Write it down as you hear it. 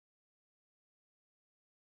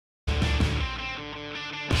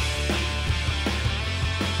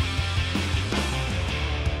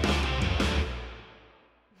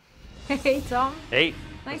Hey, Tom. Hey.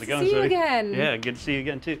 Nice How's it to going, see you Zoe? again. Yeah, good to see you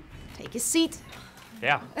again, too. Take a seat.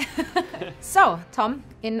 Yeah. So, Tom,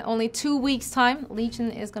 in only 2 weeks' time,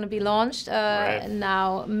 Legion is going to be launched. Right.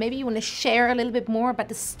 Now, maybe you want to share a little bit more about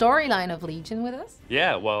the storyline of Legion with us?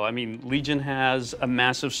 Yeah, well, I mean, Legion has a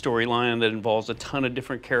massive storyline that involves a ton of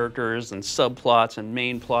different characters and subplots and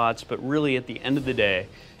main plots, but really at the end of the day,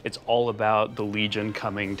 it's all about the Legion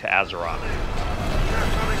coming to Azeroth.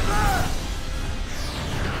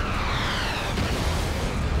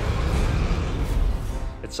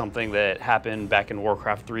 It's something that happened back in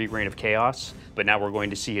Warcraft 3, Reign of Chaos, but now we're going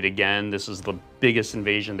to see it again. This is the biggest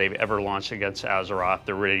invasion they've ever launched against Azeroth.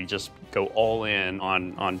 They're ready to just go all in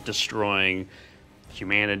on destroying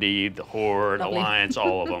humanity, the Horde, Lovely. Alliance,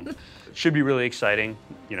 all of them. Should be really exciting.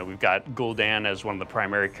 You know, we've got Gul'dan as one of the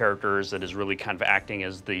primary characters that is really kind of acting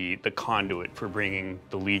as the conduit for bringing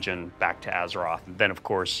the Legion back to Azeroth. And then, of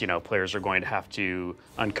course, you know, players are going to have to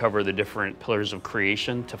uncover the different pillars of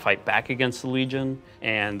creation to fight back against the Legion.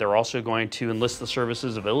 And they're also going to enlist the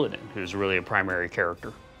services of Illidan, who's really a primary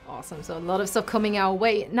character. Awesome. So a lot of stuff coming our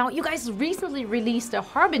way. Now, you guys recently released a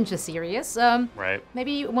Harbinger series. Right.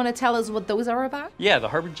 Maybe you want to tell us what those are about? Yeah, the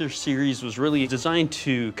Harbinger series was really designed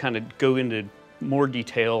to kind of go into more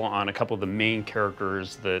detail on a couple of the main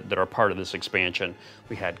characters that are part of this expansion.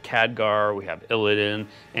 We had Khadgar, we have Illidan,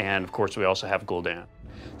 and of course we also have Gul'dan.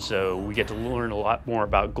 So we get to learn a lot more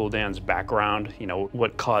about Gul'dan's background, you know,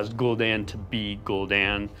 what caused Gul'dan to be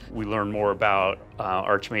Gul'dan. We learn more about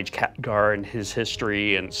Archmage Khadgar and his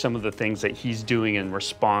history and some of the things that he's doing in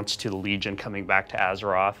response to the Legion coming back to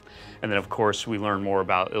Azeroth. And then, of course, we learn more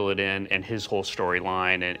about Illidan and his whole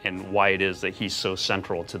storyline and why it is that he's so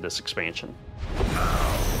central to this expansion.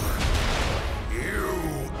 Now,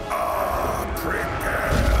 you are prepared.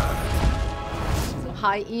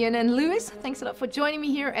 Hi, Ian and Lewis. Thanks a lot for joining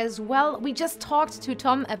me here as well. We just talked to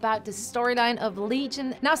Tom about the storyline of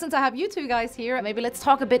Legion. Now, since I have you two guys here, maybe let's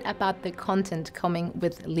talk a bit about the content coming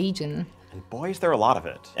with Legion. And boy, is there a lot of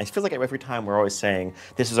it. I feel like every time we're always saying,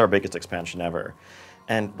 this is our biggest expansion ever.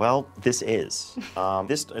 And, well, this is.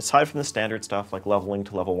 This, aside from the standard stuff like leveling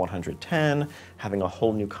to level 110, having a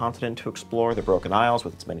whole new continent to explore, the Broken Isles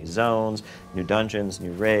with its many zones, new dungeons,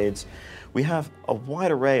 new raids, we have a wide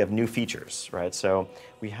array of new features, right? So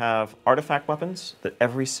we have artifact weapons that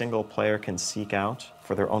every single player can seek out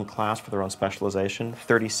for their own class, for their own specialization,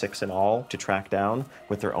 36 in all to track down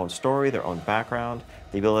with their own story, their own background,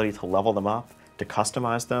 the ability to level them up, to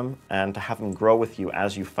customize them, and to have them grow with you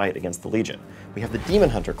as you fight against the Legion. We have the Demon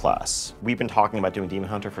Hunter class. We've been talking about doing Demon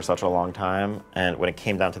Hunter for such a long time, and when it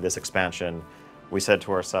came down to this expansion, we said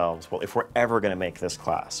to ourselves, well, if we're ever going to make this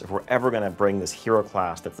class, if we're ever going to bring this hero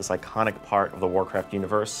class that's this iconic part of the Warcraft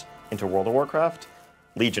universe into World of Warcraft,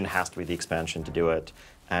 Legion has to be the expansion to do it,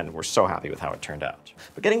 and we're so happy with how it turned out.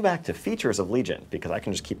 But getting back to features of Legion, because I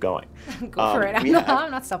can just keep going. Go for it.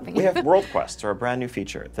 I'm not stopping. We have World Quests, or a brand new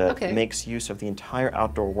feature that Okay. makes use of the entire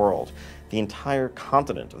outdoor world. The entire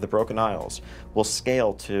continent of the Broken Isles will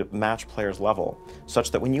scale to match players' level,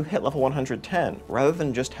 such that when you hit level 110, rather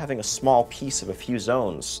than just having a small piece of a few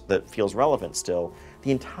zones that feels relevant still,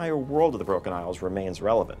 the entire world of the Broken Isles remains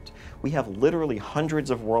relevant. We have literally hundreds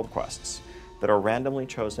of World Quests that are randomly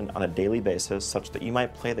chosen on a daily basis, such that you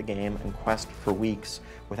might play the game and quest for weeks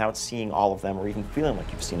without seeing all of them or even feeling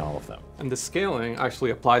like you've seen all of them. And the scaling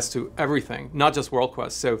actually applies to everything, not just world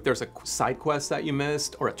quests. So if there's a side quest that you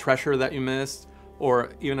missed, or a treasure that you missed,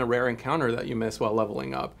 or even a rare encounter that you missed while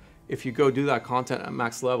leveling up, if you go do that content at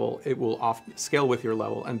max level, it will scale with your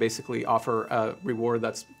level and basically offer a reward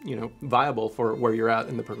that's, you know, viable for where you're at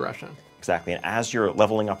in the progression. Exactly, and as you're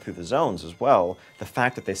leveling up through the zones as well, the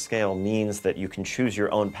fact that they scale means that you can choose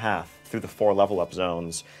your own path through the 4 level up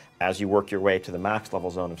zones as you work your way to the max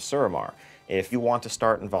level zone of Suramar. If you want to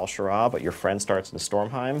start in Val'sharah, but your friend starts in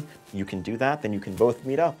Stormheim, you can do that, then you can both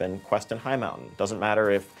meet up and quest in High Mountain. Doesn't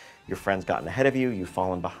matter if your friend's gotten ahead of you, you've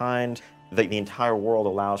fallen behind. The entire world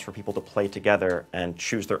allows for people to play together and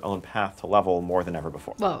choose their own path to level more than ever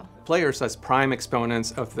before. Well, Players as prime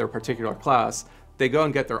exponents of their particular class, they go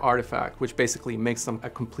and get their artifact, which basically makes them a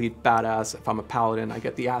complete badass. If I'm a paladin, I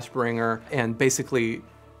get the Ashbringer, and basically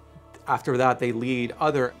after that they lead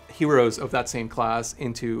other heroes of that same class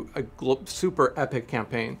into a super epic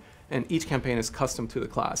campaign, and each campaign is custom to the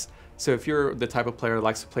class. So if you're the type of player that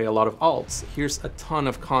likes to play a lot of alts, here's a ton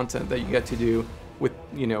of content that you get to do with,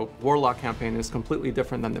 you know, Warlock campaign is completely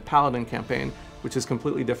different than the Paladin campaign, which is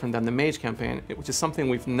completely different than the Mage campaign, which is something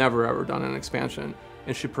we've never ever done in an expansion,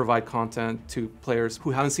 and should provide content to players who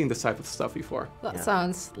haven't seen this type of stuff before. that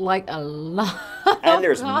sounds like a lot. And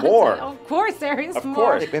there's content. more. Of course, there is Of more.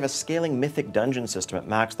 course, we have a scaling mythic dungeon system at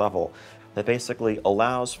max level that basically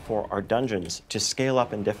allows for our dungeons to scale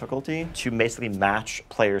up in difficulty to basically match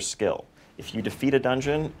players' skill. If you defeat a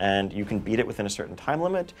dungeon and you can beat it within a certain time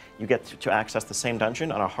limit, you get to access the same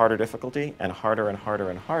dungeon on a harder difficulty and harder and harder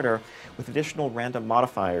and harder with additional random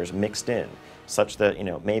modifiers mixed in, such that,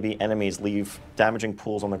 maybe enemies leave damaging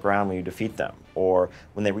pools on the ground when you defeat them, or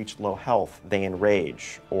when they reach low health, they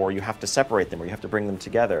enrage, or you have to separate them, or you have to bring them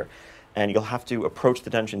together. And you'll have to approach the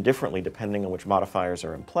dungeon differently depending on which modifiers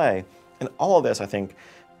are in play. And all of this, I think,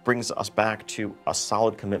 brings us back to a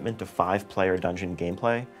solid commitment to 5-player dungeon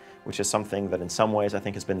gameplay, which is something that in some ways I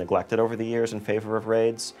think has been neglected over the years in favor of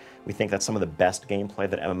raids. We think that's some of the best gameplay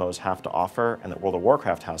that MMOs have to offer and that World of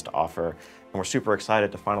Warcraft has to offer. And we're super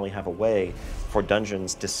excited to finally have a way for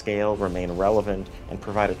dungeons to scale, remain relevant, and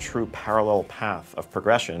provide a true parallel path of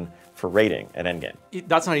progression for raiding at endgame.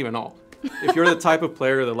 That's not even all. If you're the type of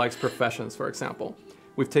player that likes professions, for example,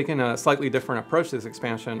 we've taken a slightly different approach to this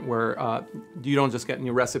expansion where you don't just get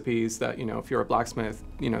new recipes that, if you're a blacksmith,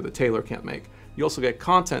 the tailor can't make. You also get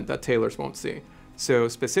content that tailors won't see. So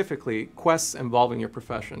specifically, quests involving your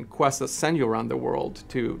profession, quests that send you around the world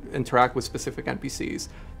to interact with specific NPCs,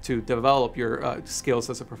 to develop your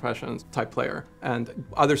skills as a profession type player. And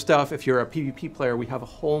other stuff, if you're a PvP player, we have a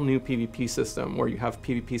whole new PvP system where you have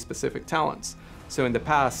PvP specific talents. So in the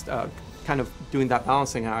past, kind of doing that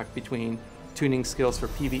balancing act between tuning skills for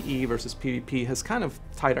PvE versus PvP has kind of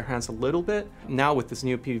tied our hands a little bit. Now with this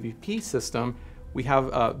new PvP system, we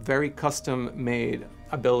have very custom-made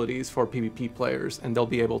abilities for PvP players, and they'll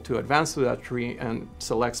be able to advance through that tree and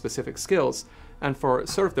select specific skills. And for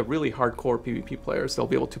sort of the really hardcore PvP players, they'll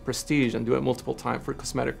be able to prestige and do it multiple times for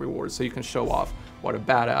cosmetic rewards, so you can show off what a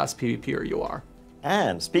badass PvPer you are.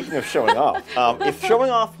 And speaking of showing off, if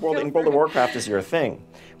showing off in World of Warcraft is your thing,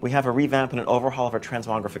 we have a revamp and an overhaul of our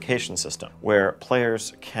transmogrification system, where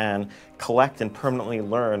players can collect and permanently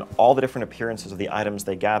learn all the different appearances of the items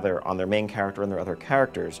they gather on their main character and their other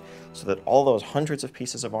characters, so that all those hundreds of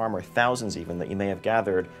pieces of armor, thousands even, that you may have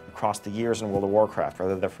gathered across the years in World of Warcraft,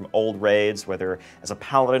 whether they're from old raids, whether as a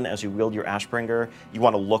paladin, as you wield your Ashbringer, you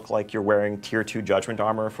want to look like you're wearing Tier 2 Judgment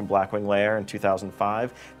armor from Blackwing Lair in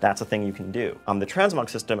 2005, that's a thing you can do. The transmog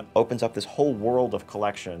system opens up this whole world of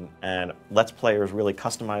collection and lets players really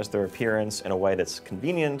customize their appearance in a way that's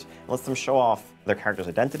convenient, and lets them show off their character's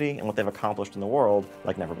identity and what they've accomplished in the world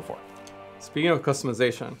like never before. Speaking of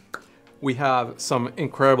customization, we have some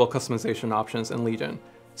incredible customization options in Legion.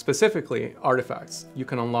 Specifically, artifacts. You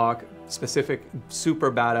can unlock specific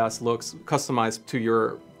super badass looks customized to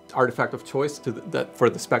your artifact of choice for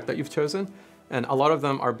the spec that you've chosen. And a lot of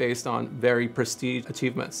them are based on very prestige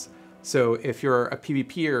achievements. So if you're a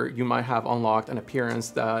PvPer, you might have unlocked an appearance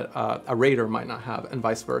that a raider might not have, and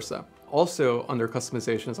vice versa. Also, under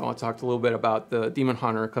customizations, I want to talk a little bit about the Demon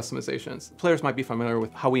Hunter customizations. Players might be familiar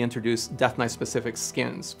with how we introduce Death Knight specific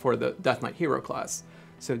skins for the Death Knight hero class.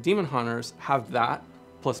 So Demon Hunters have that,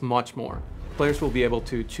 plus much more. Players will be able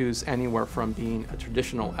to choose anywhere from being a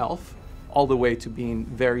traditional elf, all the way to being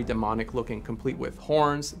very demonic looking, complete with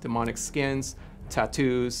horns, demonic skins,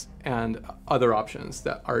 tattoos, and other options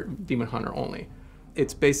that are Demon Hunter only.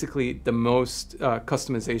 It's basically the most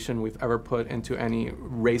customization we've ever put into any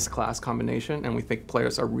race class combination, and we think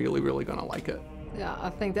players are really, really gonna like it. Yeah, I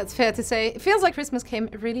think that's fair to say. It feels like Christmas came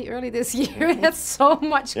really early this year. There's so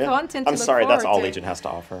much content to I'm look sorry, that's all forward to. Legion has to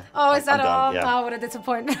offer. Oh, is that all? Yeah. Oh, what a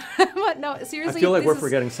disappointment. But no, seriously. I feel like we're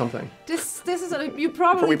forgetting something. This is, you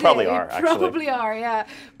probably We probably are, actually. Probably are, yeah.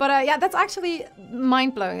 But yeah, that's actually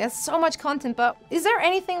mind-blowing. There's so much content, but is there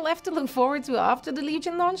anything left to look forward to after the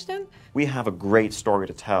Legion launch then? We have a great story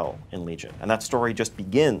to tell in Legion, and that story just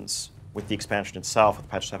begins with the expansion itself, with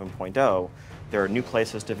patch 7.0. There are new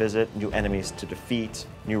places to visit, new enemies to defeat,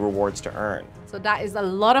 new rewards to earn. So that is a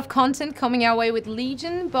lot of content coming our way with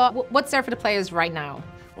Legion, but what's there for the players right now?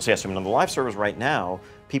 Well, so yes, on the live servers right now,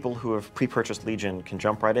 people who have pre-purchased Legion can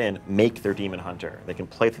jump right in, make their Demon Hunter. They can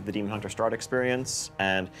play through the Demon Hunter start experience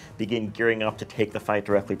and begin gearing up to take the fight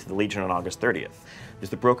directly to the Legion on August 30th. There's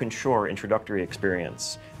the Broken Shore introductory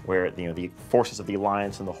experience, where the forces of the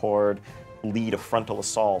Alliance and the Horde lead a frontal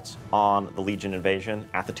assault on the Legion invasion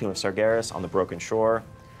at the Tomb of Sargeras on the Broken Shore.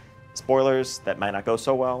 Spoilers, that might not go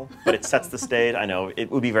so well, but it sets the stage. I know, it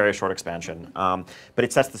would be a very short expansion, but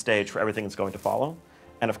it sets the stage for everything that's going to follow.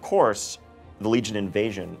 And of course, the Legion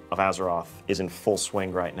invasion of Azeroth is in full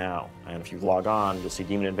swing right now. And if you log on, you'll see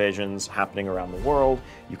demon invasions happening around the world.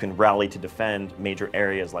 You can rally to defend major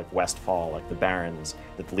areas like Westfall, like the Barrens,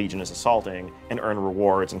 that the Legion is assaulting, and earn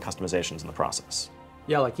rewards and customizations in the process.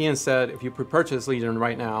 Yeah, like Ian said, if you pre-purchase Legion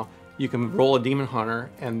right now, You can roll a Demon Hunter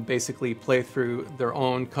and basically play through their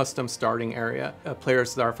own custom starting area.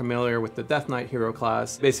 Players that are familiar with the Death Knight hero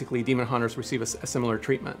class, basically Demon Hunters receive a similar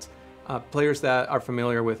treatment. Players that are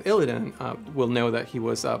familiar with Illidan will know that he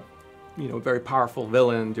was a very powerful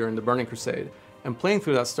villain during the Burning Crusade. And playing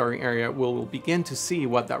through that starting area, we'll begin to see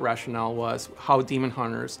what that rationale was, how Demon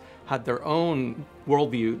Hunters had their own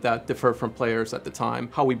worldview that differed from players at the time,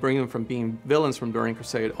 how we bring them from being villains from Burning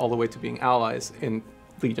Crusade all the way to being allies in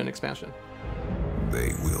Legion expansion.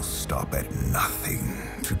 They will stop at nothing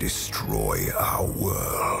to destroy our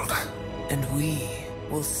world. And we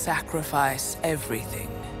will sacrifice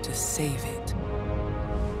everything to save it.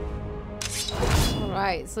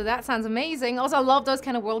 Right, so that sounds amazing. Also, I love those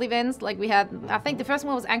kind of world events. Like we had, I think the first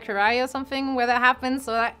one was Ankarai or something where that happened.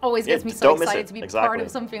 So that always gets me so excited to be part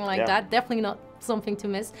of something like that. Definitely not something to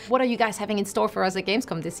miss. What are you guys having in store for us at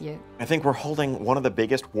Gamescom this year? I think we're holding one of the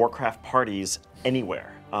biggest Warcraft parties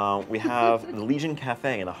anywhere. We have the Legion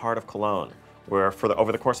Café in the heart of Cologne, where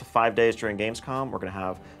over the course of 5 days during Gamescom, we're going to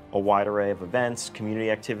have a wide array of events, community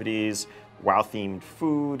activities, WoW-themed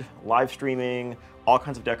food, live streaming, all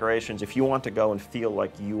kinds of decorations. If you want to go and feel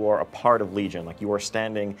like you are a part of Legion, like you are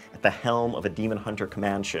standing at the helm of a Demon Hunter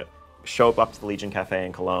command ship, show up to the Legion Café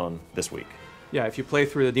in Cologne this week. Yeah, if you play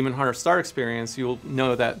through the Demon Hunter Star experience, you'll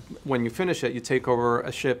know that when you finish it, you take over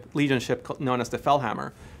a ship, Legion ship known as the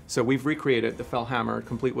Fellhammer. So we've recreated the Fellhammer,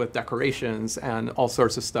 complete with decorations and all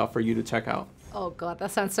sorts of stuff for you to check out. Oh god,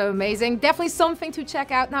 that sounds so amazing. Definitely something to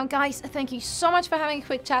check out. Now guys, thank you so much for having a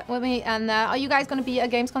quick chat with me. And are you guys going to be at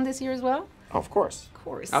Gamescom this year as well? Of course. Of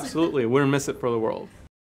course. Absolutely, wouldn't miss it for the world.